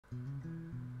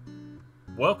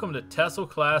Welcome to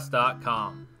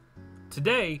TESOLclass.com.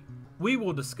 Today, we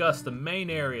will discuss the main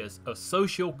areas of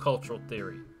sociocultural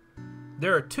theory.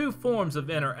 There are two forms of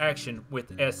interaction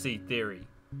with SC theory: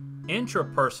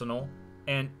 intrapersonal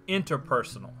and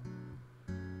interpersonal.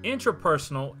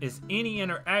 Intrapersonal is any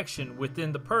interaction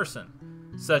within the person,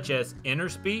 such as inner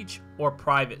speech or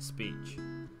private speech.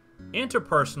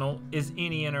 Interpersonal is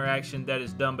any interaction that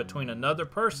is done between another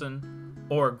person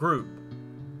or a group.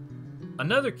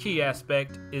 Another key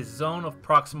aspect is zone of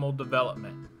proximal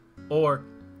development, or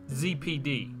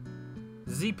ZPD.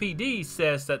 ZPD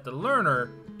says that the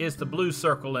learner is the blue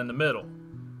circle in the middle.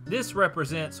 This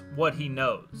represents what he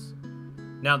knows.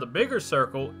 Now the bigger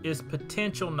circle is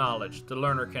potential knowledge the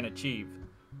learner can achieve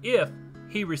if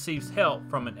he receives help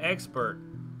from an expert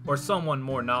or someone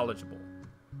more knowledgeable.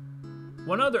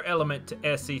 One other element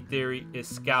to SC theory is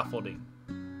scaffolding.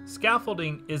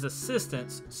 Scaffolding is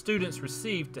assistance students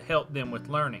receive to help them with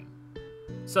learning.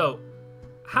 So,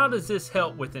 how does this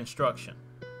help with instruction?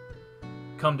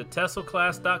 Come to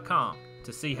TESOLclass.com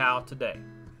to see how today.